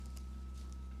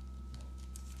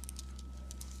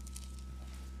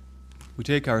We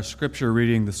take our scripture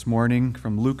reading this morning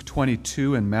from Luke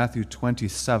 22 and Matthew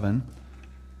 27.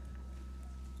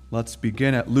 Let's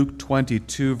begin at Luke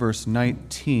 22, verse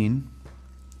 19,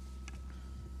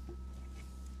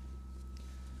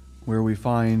 where we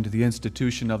find the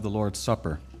institution of the Lord's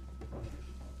Supper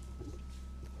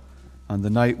on the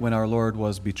night when our Lord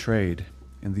was betrayed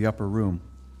in the upper room.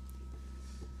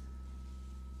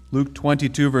 Luke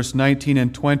 22, verse 19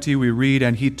 and 20, we read,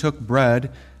 "And he took bread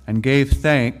and gave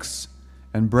thanks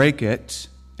and brake it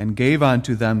and gave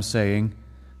unto them, saying,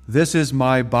 This is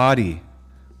my body,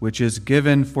 which is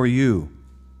given for you.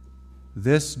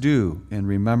 This do in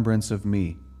remembrance of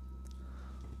me.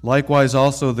 Likewise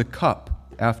also the cup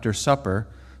after supper,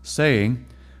 saying,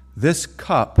 This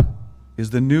cup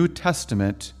is the New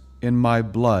Testament in my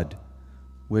blood,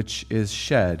 which is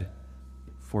shed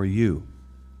for you."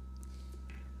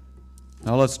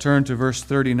 Now let's turn to verse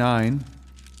 39,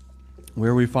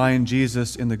 where we find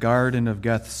Jesus in the Garden of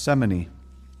Gethsemane.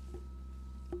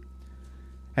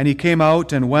 "And he came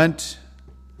out and went,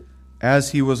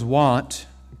 as he was wont,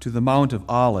 to the Mount of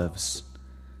Olives,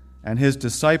 and his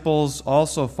disciples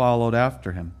also followed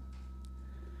after him.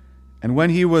 And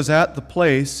when he was at the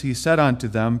place, he said unto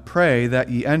them, Pray that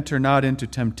ye enter not into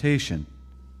temptation.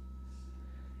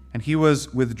 And he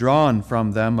was withdrawn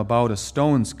from them about a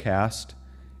stone's cast,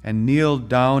 and kneeled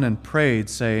down and prayed,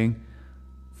 saying,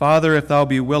 Father, if thou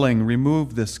be willing,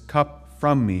 remove this cup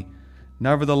from me.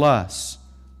 Nevertheless,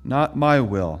 not my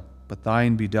will, but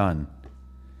thine be done.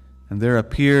 And there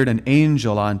appeared an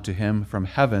angel unto him from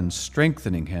heaven,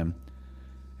 strengthening him.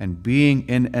 And being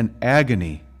in an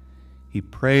agony, he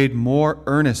prayed more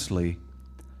earnestly,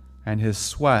 and his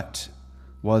sweat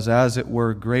was as it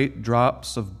were great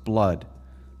drops of blood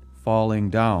falling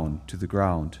down to the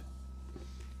ground."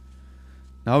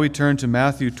 Now we turn to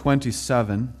Matthew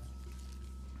 27.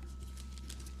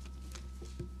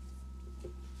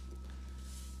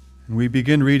 And we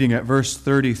begin reading at verse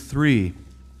 33.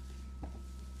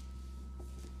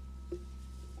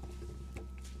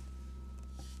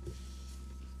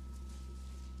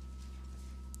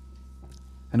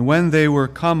 "And when they were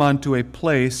come unto a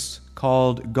place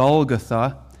called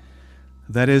Golgotha,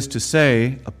 that is to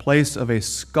say, a place of a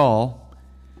skull,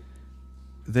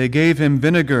 they gave him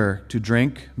vinegar to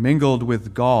drink, mingled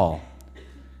with gall.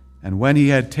 And when he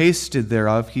had tasted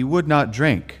thereof, he would not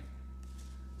drink.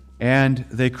 And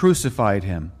they crucified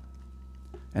him,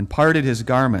 and parted his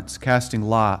garments, casting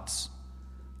lots,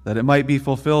 that it might be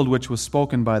fulfilled which was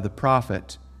spoken by the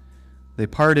prophet. They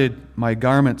parted my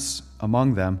garments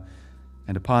among them,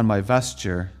 and upon my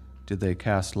vesture did they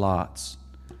cast lots."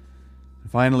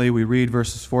 And finally, we read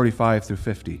verses 45 through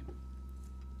 50.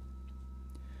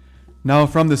 "Now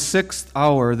from the 6th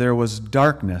hour there was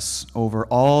darkness over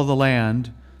all the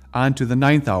land unto the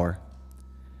 9th hour.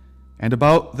 And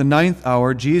about the 9th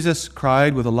hour Jesus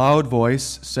cried with a loud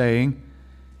voice, saying,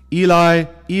 Eli,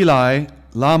 Eli,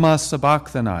 lama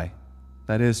sabachthani,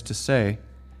 that is to say,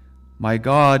 my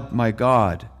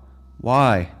God,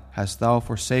 why hast thou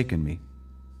forsaken me?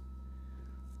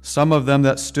 Some of them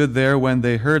that stood there when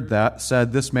they heard that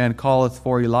said, This man calleth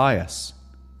for Elias.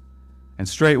 And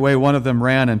straightway one of them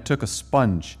ran and took a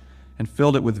sponge, and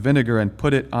filled it with vinegar, and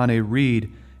put it on a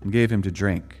reed, and gave him to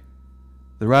drink.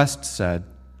 The rest said,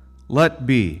 Let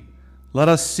be, let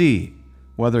us see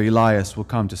whether Elias will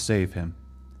come to save him.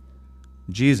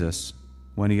 Jesus,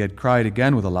 when he had cried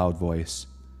again with a loud voice,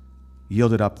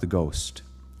 yielded up the ghost."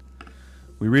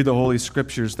 We read the Holy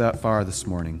Scriptures that far this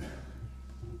morning.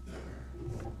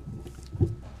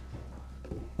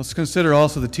 Let's consider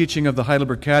also the teaching of the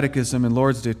Heidelberg Catechism in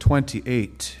Lord's Day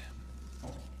 28.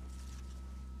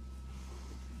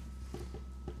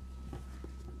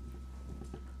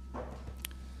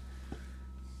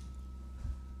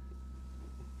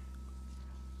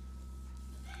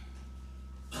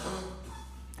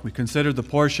 We considered the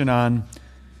portion on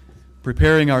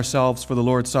preparing ourselves for the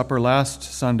Lord's Supper last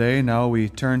Sunday. Now we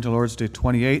turn to Lord's Day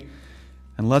 28,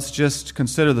 and let's just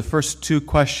consider the first two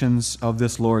questions of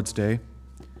this Lord's Day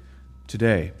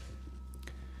today.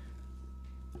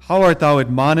 How art thou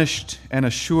admonished and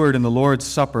assured in the Lord's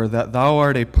Supper that thou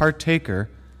art a partaker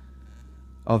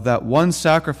of that one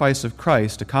sacrifice of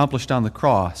Christ accomplished on the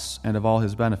cross and of all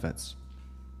his benefits?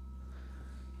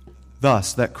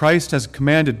 Thus, that Christ has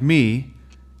commanded me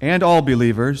and all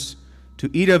believers to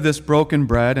eat of this broken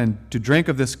bread and to drink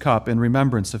of this cup in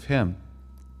remembrance of him,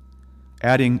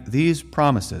 adding these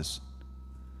promises.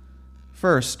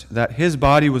 First, that his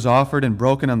body was offered and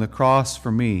broken on the cross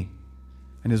for me,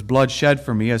 and his blood shed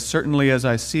for me, as certainly as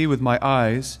I see with my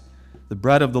eyes the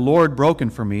bread of the Lord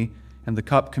broken for me and the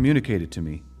cup communicated to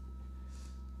me.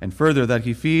 and further that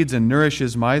he feeds and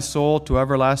nourishes my soul to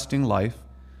everlasting life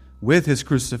with his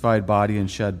crucified body and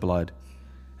shed blood,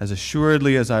 as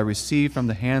assuredly as I receive from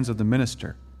the hands of the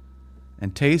minister,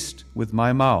 and taste with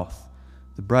my mouth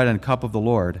the bread and cup of the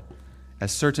Lord,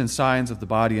 as certain signs of the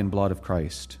body and blood of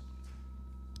Christ.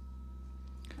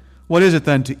 What is it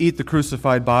then to eat the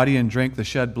crucified body and drink the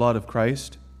shed blood of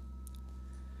Christ?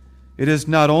 It is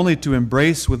not only to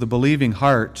embrace with a believing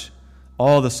heart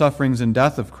all the sufferings and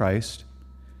death of Christ,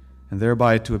 and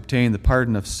thereby to obtain the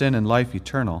pardon of sin and life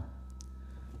eternal,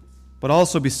 but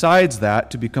also besides that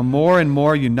to become more and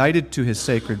more united to his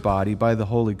sacred body by the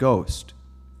Holy Ghost,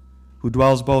 who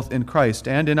dwells both in Christ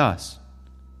and in us,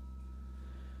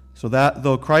 so that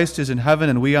though Christ is in heaven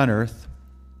and we on earth,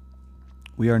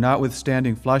 we are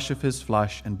notwithstanding flesh of his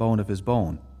flesh and bone of his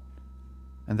bone,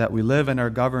 and that we live and are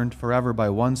governed forever by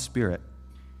one Spirit,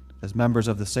 as members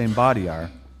of the same body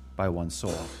are by one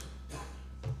soul.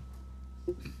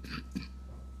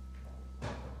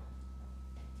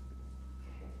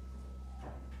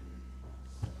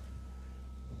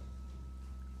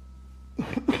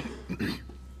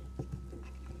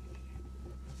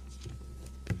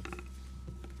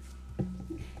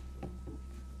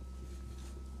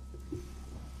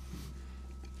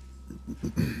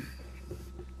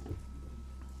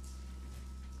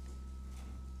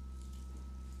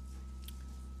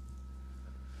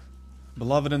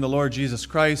 Beloved in the Lord Jesus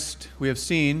Christ, we have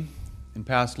seen in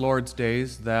past Lord's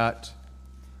days that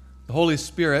the Holy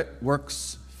Spirit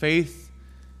works faith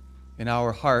in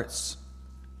our hearts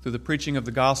through the preaching of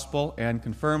the gospel and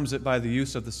confirms it by the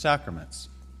use of the sacraments.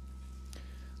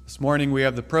 This morning we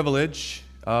have the privilege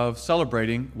of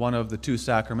celebrating one of the two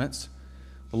sacraments,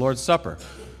 the Lord's Supper.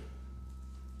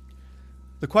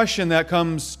 The question that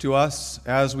comes to us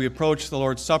as we approach the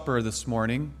Lord's Supper this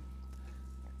morning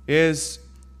is,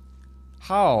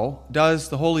 how does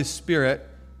the Holy Spirit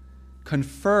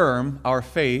confirm our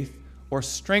faith or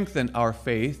strengthen our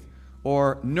faith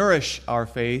or nourish our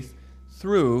faith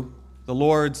through the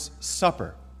Lord's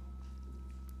Supper?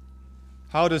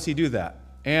 How does he do that?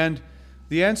 And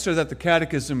the answer that the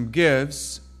Catechism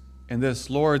gives in this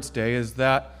Lord's Day is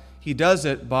that he does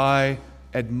it by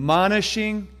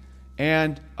admonishing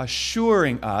and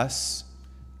assuring us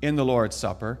in the Lord's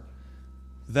Supper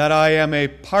that I am a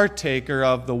partaker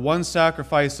of the one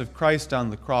sacrifice of Christ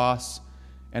on the cross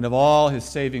and of all his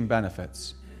saving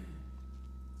benefits.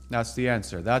 That's the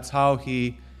answer. That's how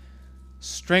he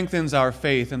strengthens our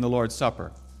faith in the Lord's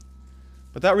Supper.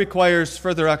 But that requires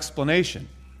further explanation.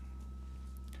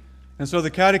 And so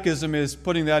the Catechism is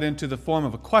putting that into the form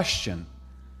of a question.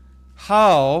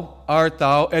 How art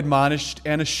thou admonished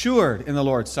and assured in the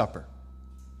Lord's Supper?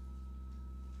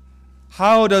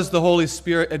 How does the Holy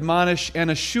Spirit admonish and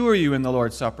assure you in the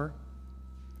Lord's Supper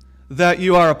that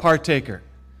you are a partaker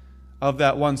of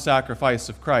that one sacrifice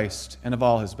of Christ and of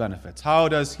all his benefits? How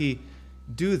does he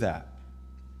do that?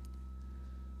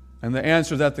 And the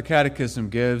answer that the Catechism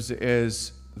gives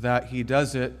is that he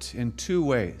does it in two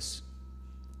ways.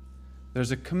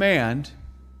 There's a command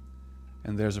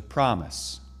and there's a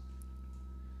promise.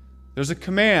 There's a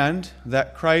command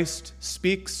that Christ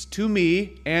speaks to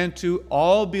me and to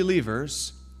all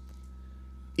believers: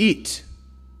 eat,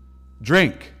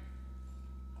 drink,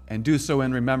 and do so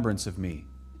in remembrance of me.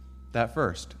 That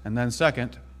first. And then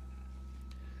second,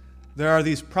 there are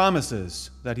these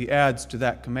promises that he adds to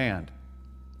that command.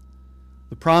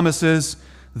 The promises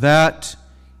that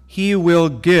he will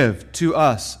give to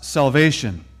us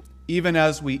salvation, even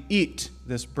as we eat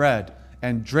this bread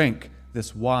and drink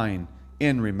this wine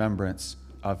in remembrance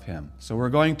of him. So we're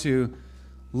going to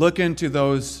look into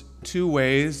those two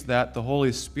ways that the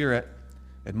Holy Spirit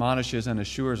admonishes and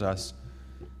assures us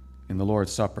in the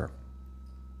Lord's Supper.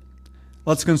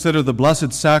 Let's consider the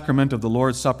blessed sacrament of the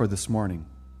Lord's Supper this morning.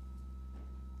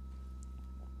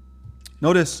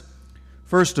 Notice,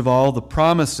 first of all, the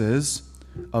promises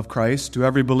of Christ to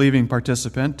every believing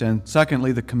participant, and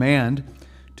secondly, the command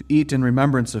to eat in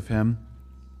remembrance of him.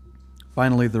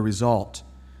 Finally, the result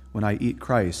when I eat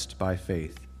Christ by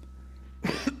faith.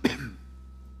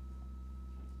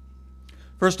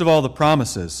 First of all, the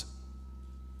promises.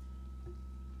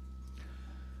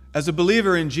 As a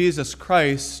believer in Jesus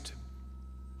Christ,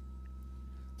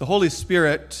 the Holy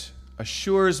Spirit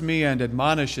assures me and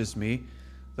admonishes me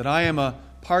that I am a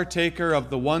partaker of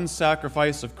the one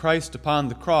sacrifice of Christ upon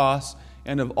the cross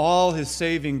and of all his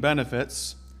saving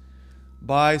benefits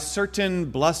by certain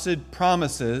blessed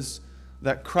promises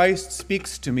that Christ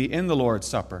speaks to me in the Lord's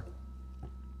Supper.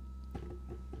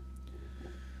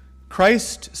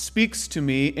 Christ speaks to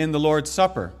me in the Lord's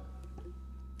Supper.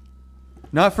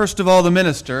 Not first of all the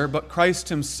minister, but Christ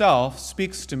himself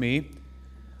speaks to me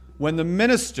when the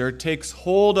minister takes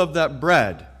hold of that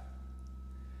bread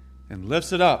and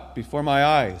lifts it up before my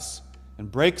eyes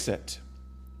and breaks it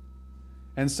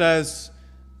and says,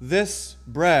 "This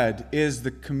bread is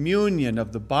the communion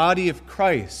of the body of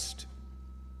Christ."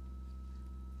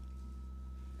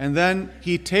 And then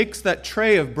he takes that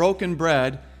tray of broken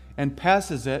bread and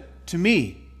passes it to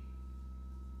me.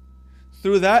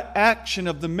 Through that action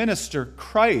of the minister,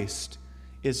 Christ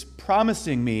is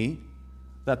promising me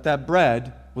that that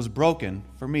bread was broken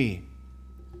for me.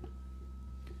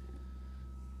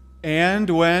 And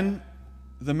when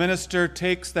the minister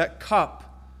takes that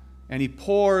cup and he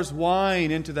pours wine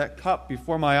into that cup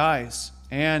before my eyes,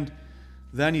 and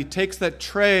then he takes that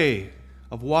tray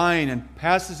of wine and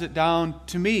passes it down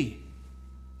to me,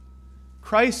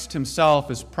 Christ himself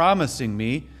is promising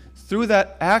me, through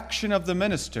that action of the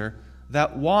minister,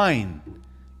 that wine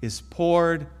is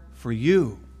poured for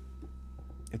you.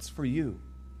 It's for you.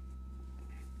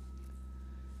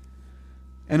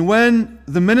 And when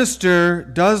the minister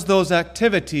does those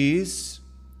activities,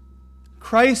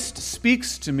 Christ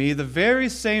speaks to me the very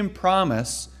same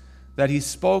promise that he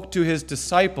spoke to his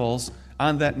disciples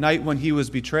on that night when he was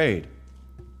betrayed.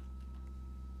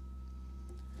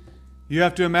 You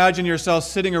have to imagine yourself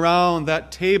sitting around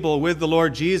that table with the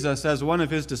Lord Jesus as one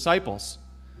of his disciples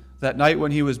that night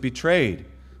when he was betrayed,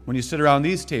 when you sit around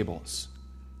these tables.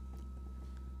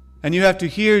 And you have to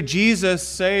hear Jesus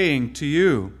saying to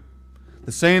you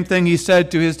the same thing he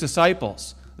said to his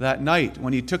disciples that night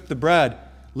when he took the bread,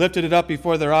 lifted it up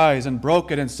before their eyes, and broke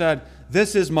it and said,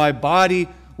 "This is my body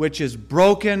which is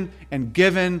broken and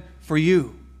given for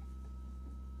you,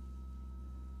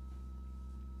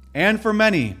 and for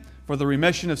many, for the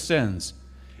remission of sins."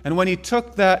 And when he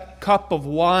took that cup of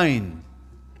wine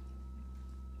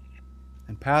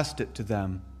and passed it to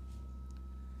them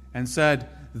and said,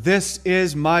 "This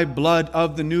is my blood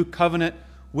of the new covenant,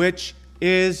 which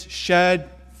is shed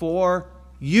for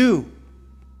you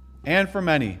and for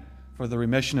many for the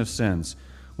remission of sins."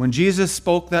 When Jesus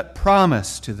spoke that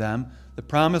promise to them, the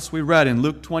promise we read in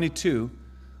Luke 22,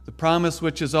 the promise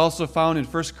which is also found in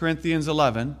 1 Corinthians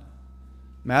 11,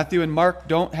 Matthew and Mark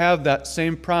don't have that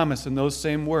same promise in those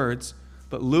same words,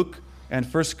 but Luke and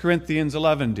 1 Corinthians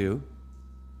 11 do.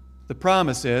 The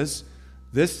promise is,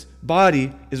 this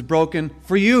body is broken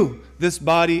for you. This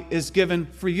body is given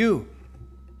for you.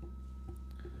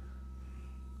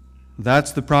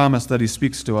 That's the promise that he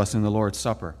speaks to us in the Lord's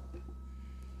Supper.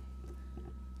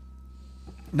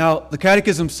 Now, the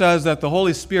Catechism says that the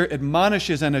Holy Spirit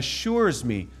admonishes and assures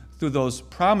me through those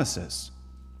promises.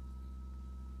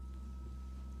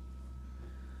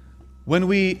 When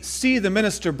we see the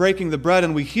minister breaking the bread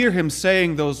and we hear him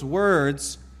saying those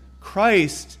words,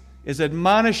 Christ is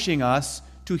admonishing us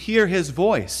to hear his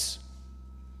voice.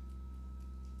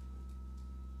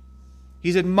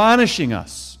 He's admonishing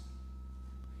us.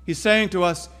 He's saying to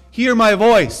us, hear my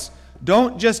voice.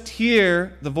 Don't just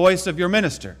hear the voice of your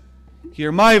minister.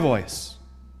 Hear my voice.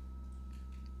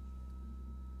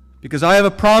 Because I have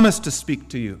a promise to speak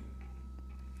to you.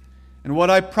 And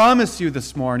what I promise you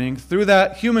this morning through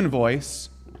that human voice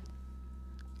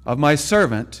of my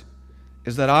servant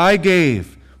is that I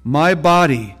gave my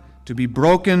body to be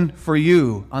broken for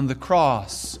you on the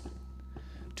cross,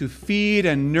 to feed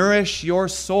and nourish your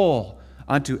soul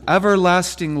unto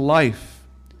everlasting life.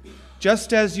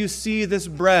 Just as you see this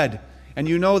bread, and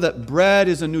you know that bread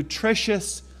is a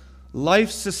nutritious,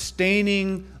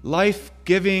 life-sustaining,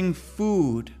 life-giving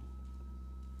food.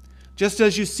 Just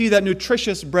as you see that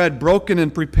nutritious bread broken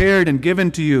and prepared and given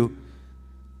to you,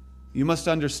 you must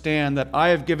understand that I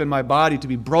have given my body to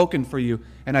be broken for you,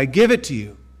 and I give it to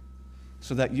you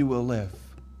so that you will live.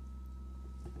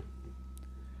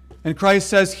 And Christ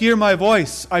says, hear my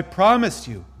voice, I promise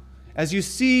you. As you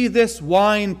see this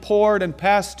wine poured and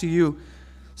passed to you,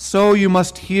 so you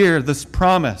must hear this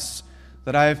promise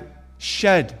that I have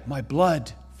shed my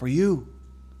blood for you,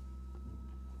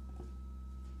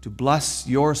 to bless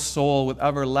your soul with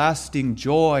everlasting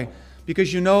joy,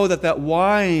 because you know that that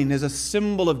wine is a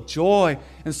symbol of joy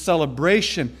and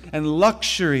celebration and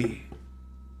luxury.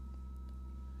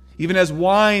 Even as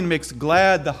wine makes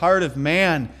glad the heart of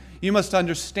man, you must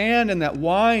understand in that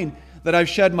wine that I've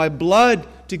shed my blood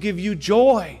to give you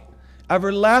joy,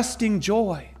 everlasting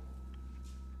joy,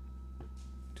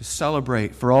 to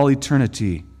celebrate for all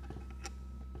eternity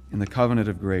in the covenant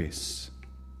of grace.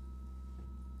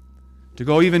 To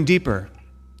go even deeper,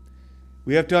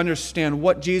 we have to understand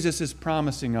what Jesus is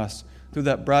promising us through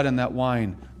that bread and that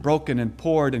wine, broken and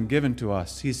poured and given to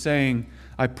us. He's saying,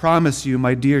 I promise you,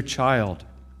 my dear child,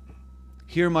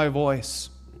 hear my voice.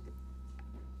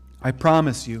 I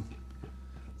promise you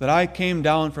that I came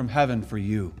down from heaven for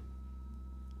you.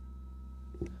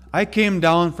 I came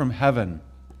down from heaven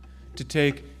to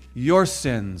take your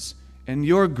sins and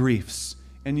your griefs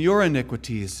and your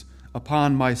iniquities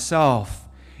upon myself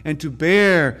and to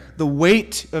bear the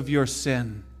weight of your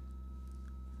sin.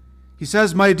 He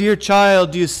says, my dear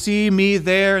child, do you see me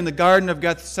there in the Garden of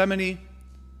Gethsemane,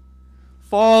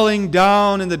 falling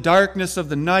down in the darkness of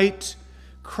the night,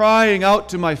 crying out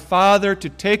to my Father to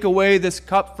take away this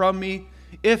cup from me,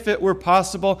 if it were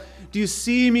possible? Do you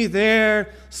see me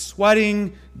there,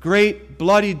 sweating great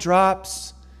bloody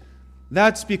drops?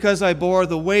 That's because I bore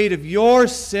the weight of your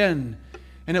sin,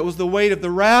 and it was the weight of the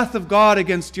wrath of God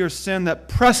against your sin that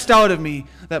pressed out of me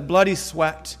that bloody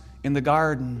sweat in the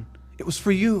garden. It was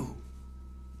for you.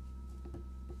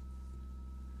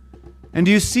 And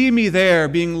do you see me there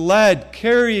being led,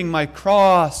 carrying my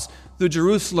cross through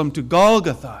Jerusalem to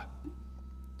Golgotha?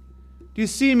 Do you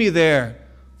see me there,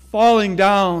 falling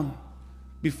down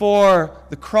before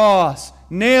the cross,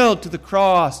 nailed to the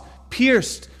cross,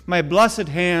 pierced my blessed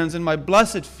hands and my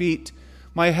blessed feet,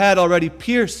 my head already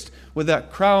pierced with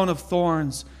that crown of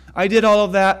thorns? I did all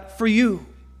of that for you.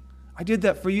 I did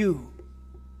that for you.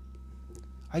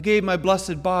 I gave my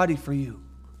blessed body for you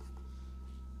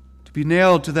to be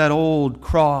nailed to that old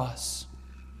cross,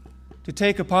 to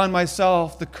take upon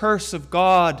myself the curse of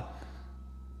God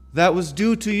that was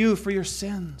due to you for your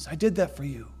sins. I did that for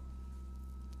you.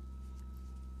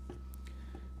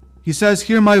 He says,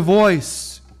 hear my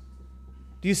voice.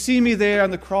 Do you see me there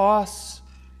on the cross?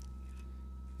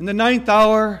 In the 9th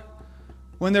hour,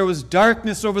 when there was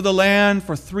darkness over the land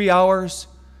for 3 hours,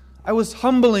 I was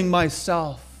humbling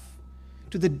myself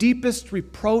to the deepest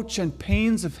reproach and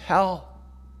pains of hell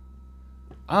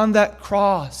on that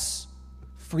cross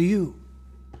for you.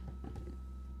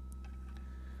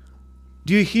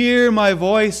 Do you hear my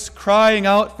voice crying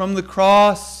out from the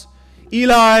cross,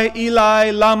 Eli,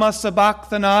 Eli, lama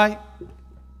sabachthani?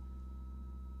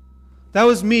 That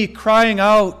was me crying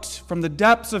out from the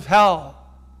depths of hell,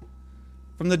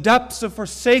 from the depths of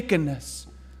forsakenness,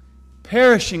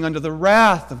 perishing under the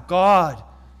wrath of God.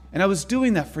 And I was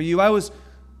doing that for you. I was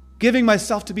giving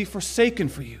myself to be forsaken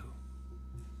for you.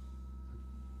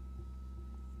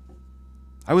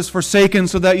 I was forsaken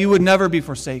so that you would never be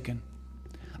forsaken.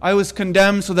 I was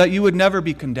condemned so that you would never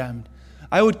be condemned.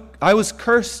 I was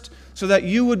cursed so that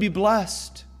you would be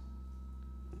blessed.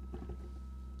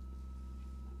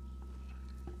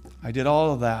 I did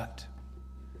all of that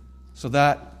so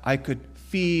that I could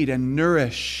feed and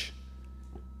nourish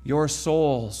your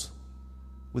souls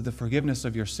with the forgiveness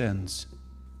of your sins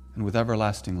and with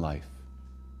everlasting life.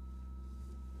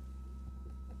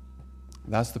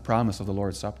 That's the promise of the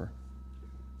Lord's Supper.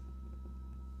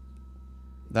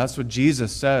 That's what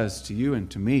Jesus says to you and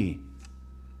to me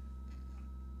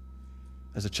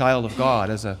as a child of God,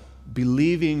 as a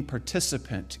believing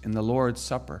participant in the Lord's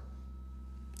Supper.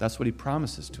 That's what he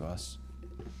promises to us.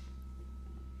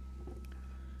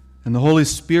 And the Holy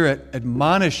Spirit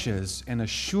admonishes and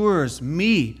assures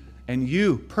me and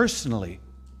you personally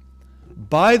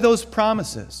by those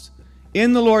promises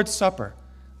in the Lord's Supper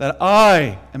that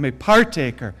I am a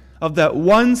partaker of that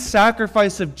one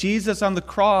sacrifice of Jesus on the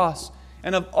cross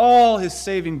and of all his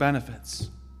saving benefits.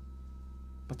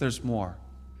 But there's more.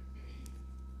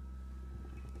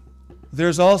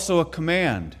 There's also a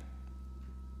command.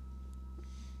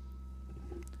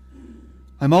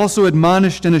 I'm also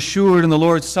admonished and assured in the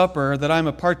Lord's Supper that I'm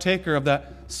a partaker of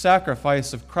that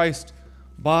sacrifice of Christ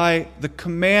by the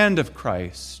command of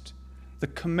Christ. The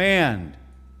command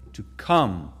to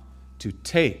come, to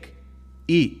take,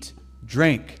 eat,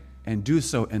 drink, and do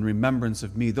so in remembrance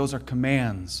of me. Those are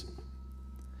commands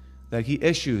that he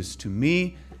issues to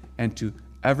me and to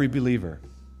every believer.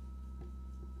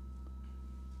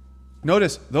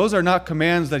 Notice, those are not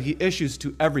commands that he issues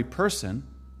to every person.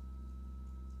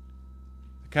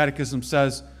 The Catechism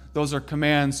says those are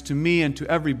commands to me and to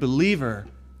every believer.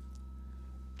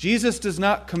 Jesus does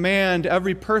not command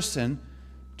every person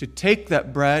to take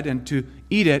that bread and to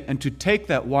eat it and to take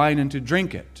that wine and to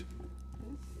drink it.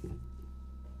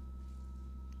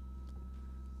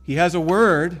 He has a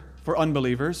word for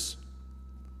unbelievers.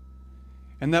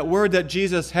 And that word that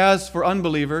Jesus has for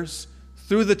unbelievers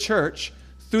through the church,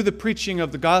 through the preaching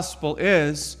of the gospel,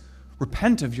 is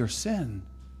repent of your sin.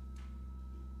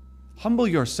 Humble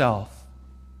yourself.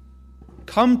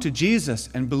 Come to Jesus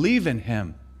and believe in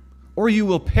him, or you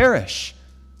will perish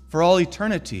for all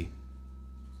eternity.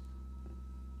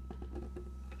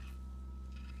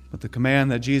 But the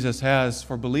command that Jesus has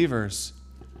for believers,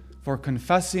 for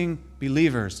confessing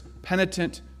believers,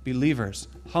 penitent believers,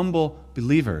 humble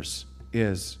believers,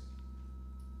 is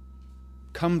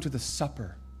come to the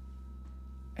supper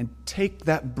and take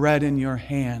that bread in your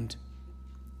hand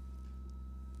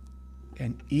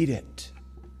and eat it.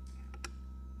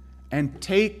 And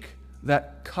take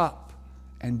that cup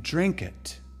and drink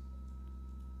it.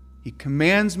 He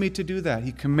commands me to do that.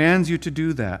 He commands you to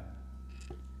do that.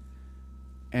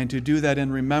 And to do that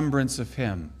in remembrance of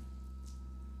Him.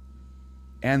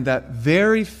 And that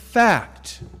very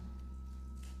fact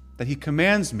that He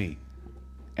commands me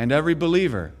and every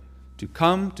believer to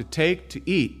come, to take, to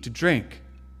eat, to drink,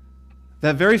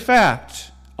 that very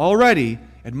fact already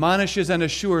admonishes and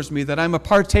assures me that I'm a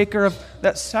partaker of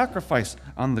that sacrifice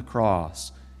on the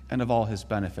cross and of all His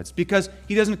benefits. Because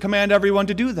He doesn't command everyone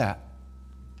to do that.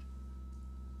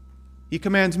 He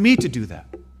commands me to do that.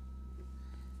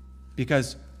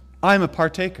 Because I'm a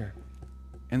partaker,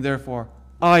 and therefore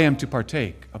I am to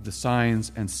partake of the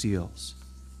signs and seals.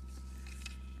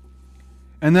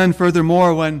 And then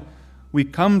furthermore, when we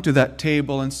come to that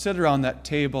table and sit around that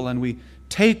table and we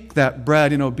take that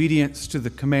bread in obedience to the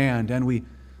command and we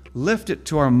lift it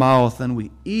to our mouth and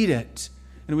we eat it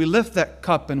and we lift that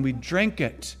cup and we drink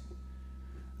it,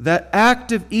 that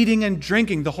act of eating and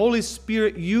drinking, the Holy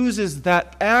Spirit uses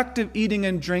that act of eating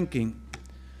and drinking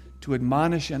to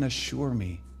admonish and assure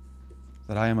me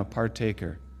that I am a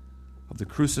partaker of the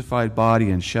crucified body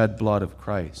and shed blood of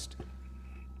Christ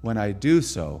when I do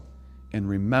so in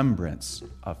remembrance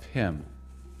of Him.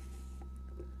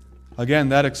 Again,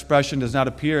 that expression does not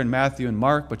appear in Matthew and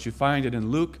Mark, but you find it in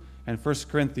Luke and 1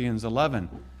 Corinthians 11.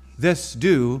 This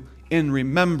do in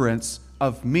remembrance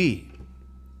of me.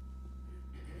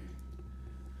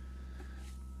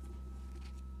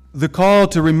 The call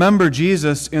to remember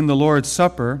Jesus in the Lord's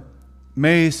Supper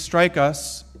may strike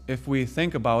us, if we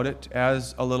think about it,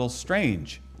 as a little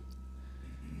strange.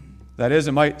 That is,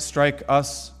 it might strike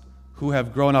us who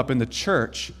have grown up in the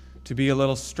church to be a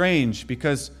little strange,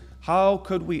 because how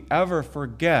could we ever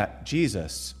forget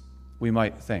Jesus, we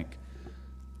might think.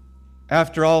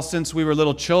 After all, since we were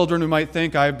little children, we might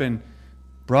think, I've been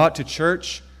brought to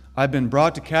church, I've been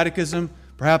brought to catechism,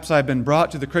 perhaps I've been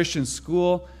brought to the Christian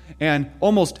school, and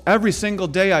almost every single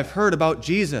day I've heard about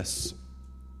Jesus.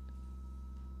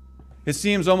 It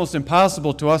seems almost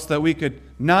impossible to us that we could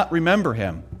not remember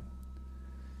Him.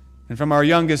 And from our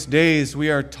youngest days, we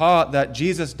are taught that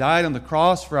Jesus died on the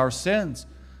cross for our sins.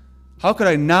 How could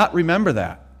I not remember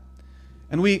that?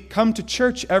 And we come to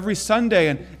church every Sunday,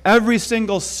 and every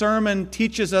single sermon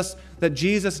teaches us that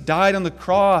Jesus died on the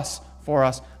cross for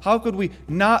us. How could we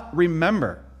not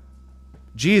remember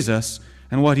Jesus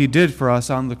and what He did for us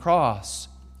on the cross?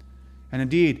 And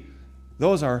indeed,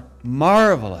 those are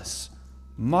marvelous,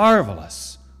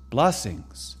 marvelous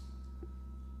blessings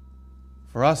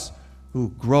for us who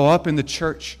grow up in the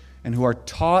church and who are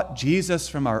taught Jesus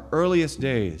from our earliest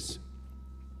days.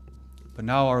 But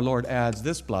now our Lord adds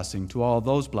this blessing to all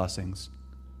those blessings,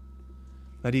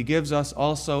 that He gives us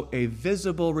also a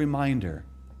visible reminder,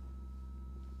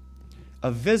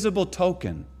 a visible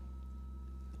token,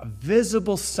 a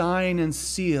visible sign and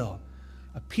seal,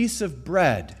 a piece of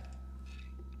bread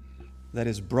that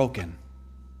is broken,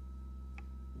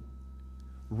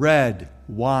 red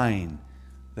wine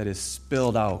that is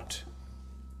spilled out.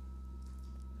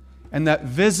 And that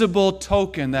visible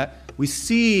token that we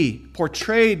see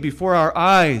portrayed before our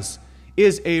eyes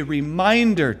is a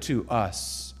reminder to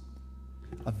us,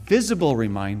 a visible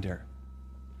reminder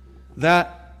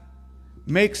that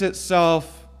makes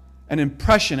itself an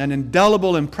impression, an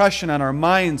indelible impression on our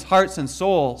minds, hearts, and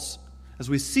souls as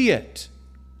we see it,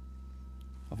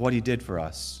 of what He did for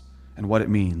us and what it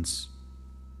means.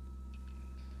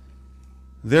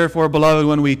 Therefore, beloved,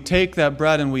 when we take that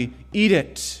bread and we eat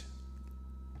it,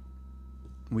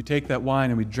 we take that wine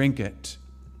and we drink it,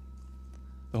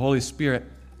 the Holy Spirit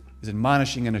is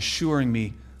admonishing and assuring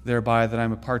me thereby that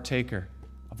I'm a partaker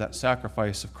of that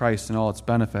sacrifice of Christ and all its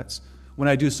benefits when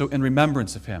I do so in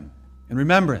remembrance of Him. In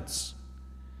remembrance.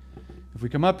 If we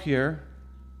come up here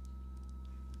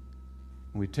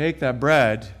and we take that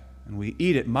bread and we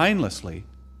eat it mindlessly,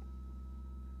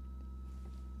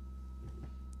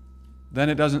 then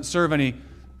it doesn't serve any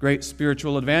great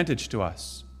spiritual advantage to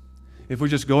us. If we're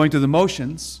just going through the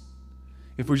motions,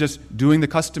 if we're just doing the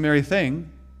customary thing,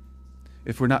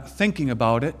 if we're not thinking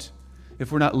about it,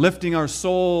 if we're not lifting our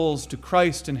souls to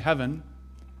Christ in heaven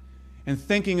and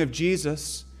thinking of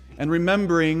Jesus and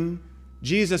remembering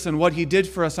Jesus and what He did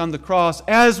for us on the cross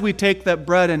as we take that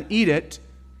bread and eat it,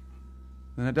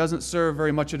 then it doesn't serve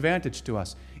very much advantage to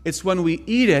us. It's when we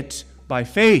eat it by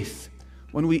faith,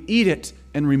 when we eat it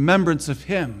in remembrance of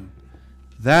Him,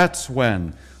 that's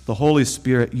when the Holy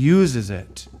Spirit uses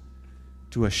it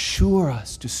to assure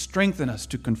us, to strengthen us,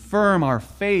 to confirm our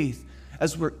faith.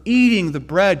 As we're eating the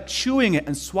bread, chewing it,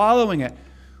 and swallowing it,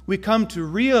 we come to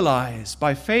realize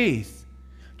by faith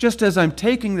Just as I'm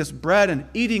taking this bread and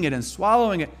eating it and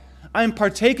swallowing it, I'm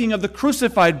partaking of the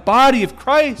crucified body of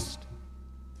Christ.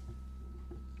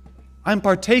 I'm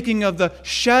partaking of the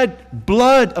shed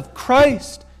blood of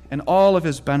Christ and all of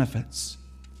his benefits.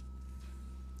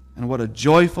 And what a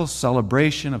joyful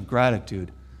celebration of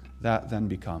gratitude that then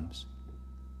becomes.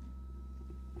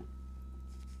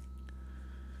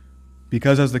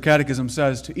 Because as the Catechism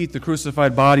says, to eat the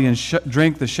crucified body and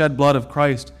drink the shed blood of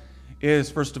Christ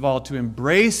is, first of all, to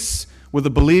embrace with a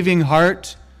believing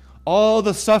heart all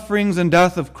the sufferings and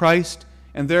death of Christ,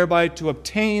 and thereby to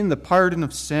obtain the pardon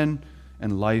of sin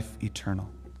and life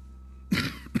eternal.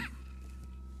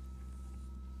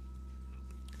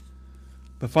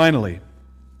 But finally,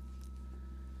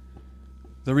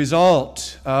 the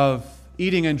result of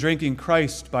eating and drinking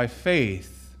Christ by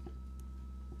faith,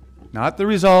 not the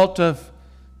result of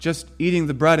just eating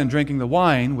the bread and drinking the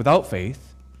wine without faith,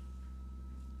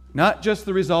 not just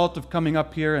the result of coming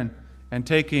up here and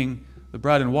taking the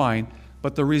bread and wine,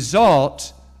 but the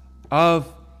result of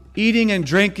eating and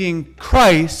drinking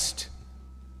Christ,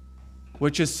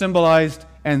 which is symbolized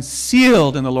and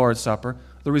sealed in the Lord's Supper.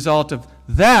 The result of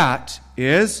that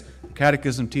is, the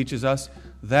Catechism teaches us,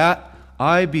 that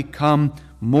I become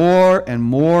more and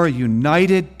more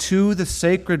united to the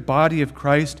sacred body of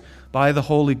Christ by the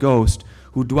Holy Ghost,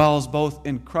 who dwells both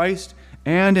in Christ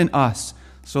and in us,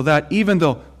 so that even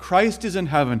though Christ is in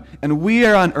heaven and we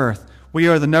are on earth, we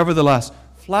are nevertheless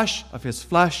flesh of his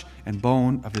flesh and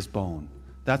bone of his bone.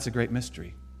 That's a great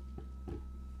mystery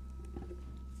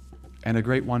and a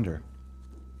great wonder.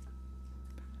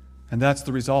 And that's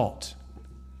the result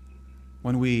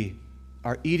when we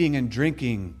are eating and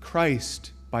drinking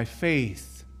Christ by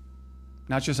faith,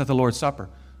 not just at the Lord's Supper,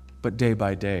 but day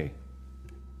by day,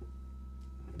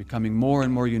 becoming more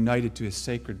and more united to his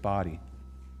sacred body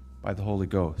by the Holy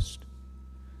Ghost.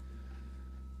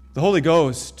 The Holy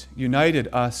Ghost united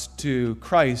us to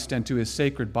Christ and to his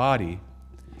sacred body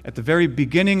at the very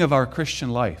beginning of our Christian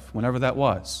life, whenever that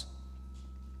was.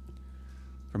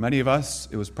 For many of us,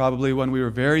 it was probably when we were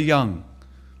very young,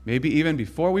 maybe even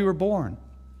before we were born.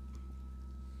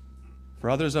 For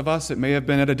others of us, it may have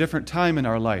been at a different time in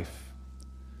our life,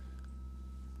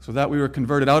 so that we were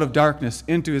converted out of darkness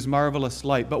into his marvelous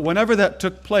light. But whenever that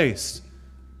took place,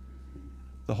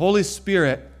 the Holy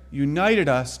Spirit united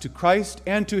us to Christ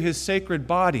and to his sacred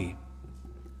body,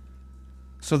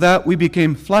 so that we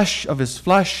became flesh of his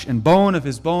flesh and bone of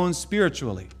his bones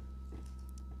spiritually.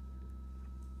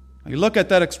 Now, you look at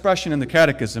that expression in the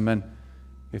Catechism, and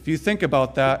if you think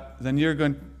about that, then you're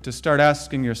going to start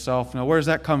asking yourself, now where does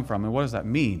that come from and what does that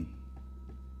mean?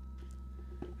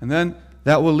 And then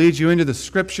that will lead you into the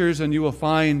Scriptures, and you will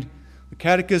find the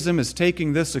Catechism is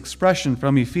taking this expression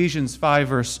from Ephesians 5,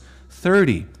 verse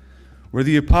 30, where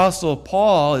the Apostle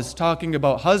Paul is talking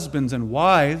about husbands and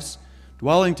wives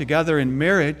dwelling together in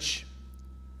marriage,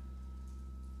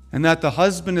 and that the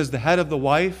husband is the head of the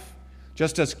wife,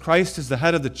 just as Christ is the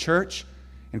head of the church,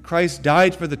 and Christ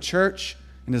died for the church,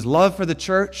 and his love for the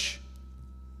church,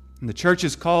 and the church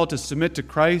is called to submit to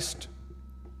Christ.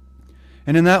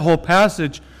 And in that whole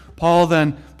passage, Paul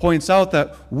then points out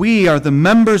that we are the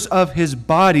members of his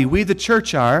body. We, the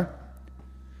church, are.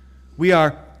 We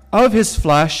are of his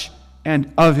flesh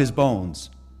and of his bones.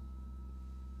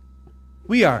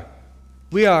 We are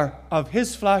of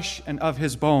his flesh and of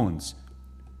his bones.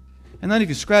 And then if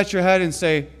you scratch your head and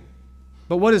say,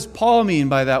 but what does Paul mean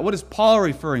by that? What is Paul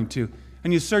referring to?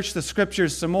 And you search the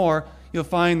Scriptures some more, you'll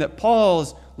find that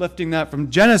Paul's lifting that from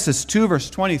Genesis 2, verse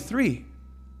 23,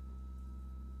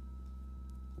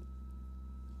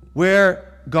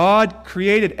 where God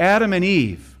created Adam and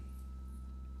Eve.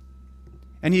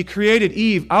 And he created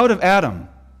Eve out of Adam.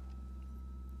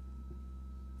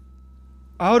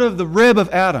 Out of the rib of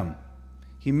Adam,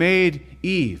 he made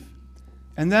Eve.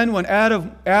 And then when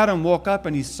Adam woke up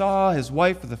and he saw his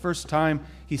wife for the first time,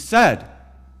 he said,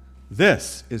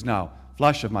 "This is now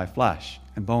flesh of my flesh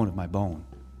and bone of my bone.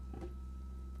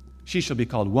 She shall be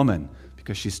called woman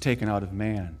because she's taken out of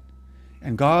man."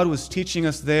 And God was teaching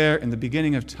us there in the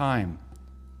beginning of time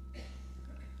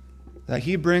that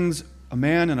he brings a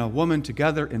man and a woman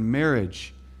together in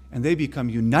marriage, and they become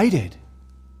united.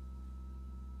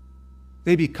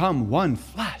 They become one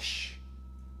flesh.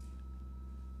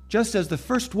 Just as the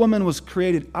first woman was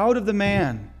created out of the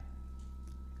man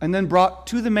and then brought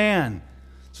to the man,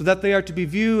 so that they are to be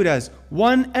viewed as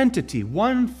one entity,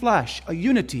 one flesh, a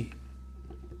unity,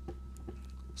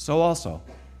 so also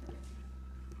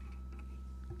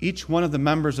each one of the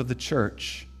members of the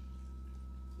church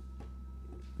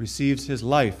receives his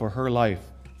life or her life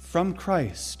from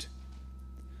Christ.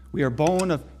 We are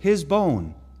bone of his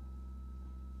bone,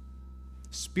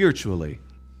 spiritually,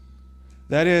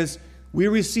 That is, we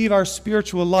receive our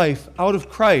spiritual life out of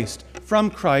Christ,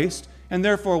 from Christ, and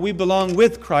therefore we belong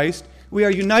with Christ. We are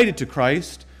united to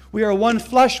Christ. We are one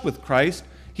flesh with Christ.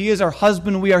 He is our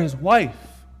husband, we are his wife.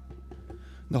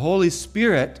 The Holy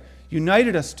Spirit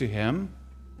united us to him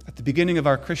at the beginning of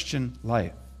our Christian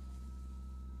life.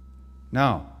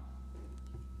 Now,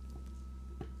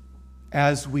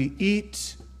 as we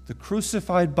eat the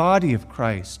crucified body of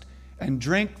Christ and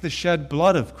drink the shed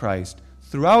blood of Christ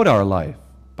throughout our life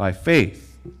by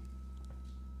faith,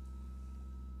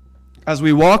 as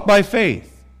we walk by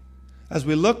faith, as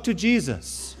we look to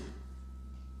Jesus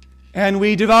and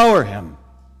we devour him,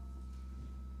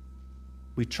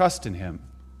 we trust in him,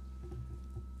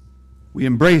 we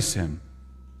embrace him,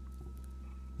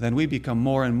 then we become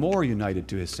more and more united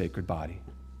to his sacred body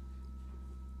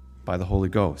by the Holy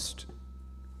Ghost.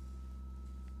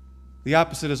 The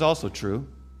opposite is also true.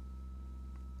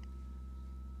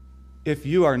 If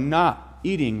you are not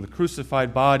eating the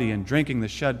crucified body and drinking the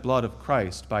shed blood of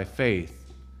Christ by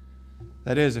faith,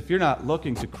 that is, if you're not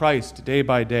looking to Christ day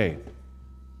by day,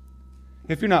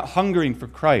 if you're not hungering for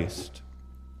Christ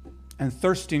and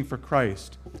thirsting for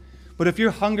Christ, but if you're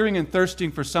hungering and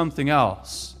thirsting for something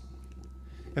else,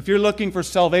 if you're looking for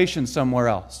salvation somewhere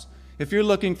else, if you're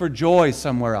looking for joy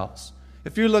somewhere else,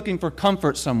 if you're looking for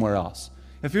comfort somewhere else,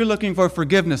 if you're looking for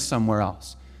forgiveness somewhere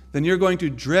else, then you're going to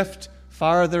drift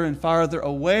farther and farther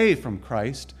away from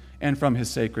Christ and from his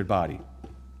sacred body,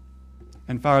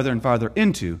 and farther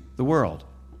into the world.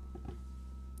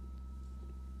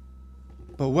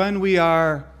 But when we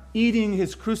are eating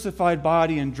his crucified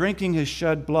body and drinking his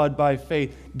shed blood by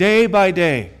faith, day by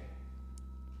day,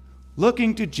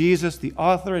 looking to Jesus, the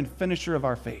author and finisher of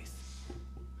our faith,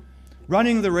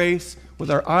 running the race with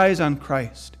our eyes on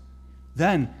Christ,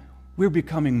 then we're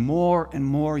becoming more and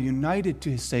more united to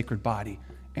his sacred body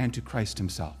and to Christ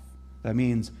himself. That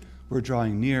means we're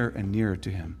drawing nearer and nearer to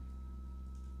him.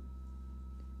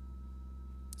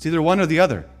 It's either one or the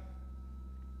other.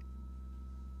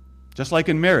 Just like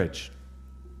in marriage,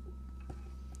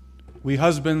 we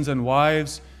husbands and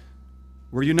wives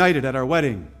were united at our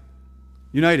wedding.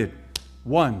 United,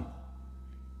 one,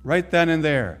 right then and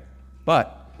there.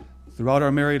 But throughout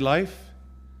our married life,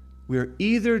 we're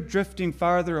either drifting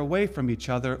farther away from each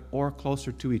other or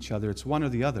closer to each other. It's one or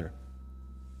the other.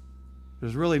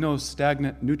 There's really no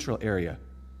stagnant neutral area.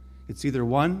 It's either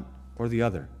one or the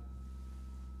other.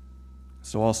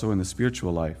 So also in the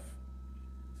spiritual life.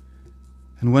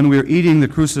 And when we're eating the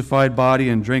crucified body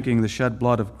and drinking the shed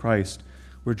blood of Christ,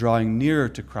 we're drawing nearer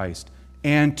to Christ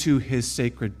and to his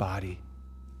sacred body,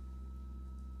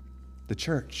 the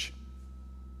church.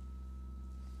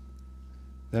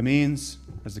 That means,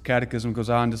 as the Catechism goes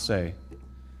on to say,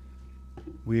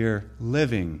 we're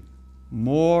living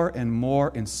more and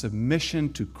more in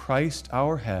submission to Christ,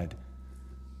 our head,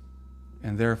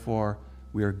 and therefore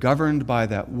we are governed by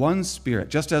that one Spirit,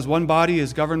 just as one body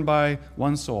is governed by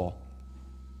one soul.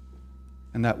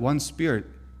 And that one Spirit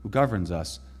who governs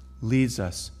us leads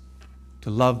us to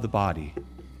love the body,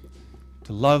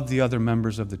 to love the other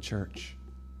members of the church,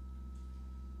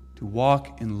 to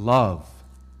walk in love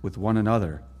with one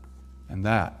another. And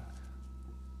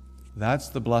that's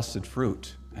the blessed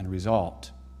fruit and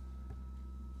result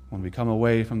when we come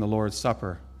away from the Lord's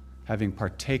Supper, having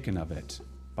partaken of it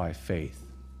by faith.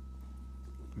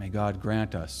 May God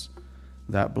grant us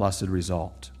that blessed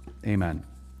result. Amen.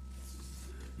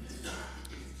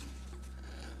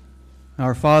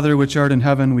 Our Father, which art in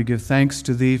heaven, we give thanks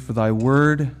to thee for thy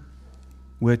word,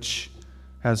 which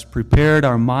has prepared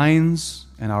our minds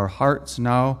and our hearts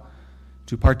now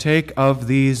to partake of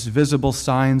these visible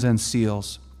signs and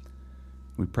seals.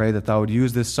 We pray that thou would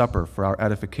use this supper for our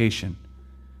edification,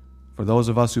 for those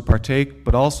of us who partake,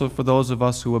 but also for those of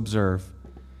us who observe.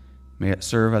 May it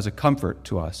serve as a comfort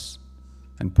to us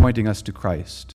and pointing us to Christ.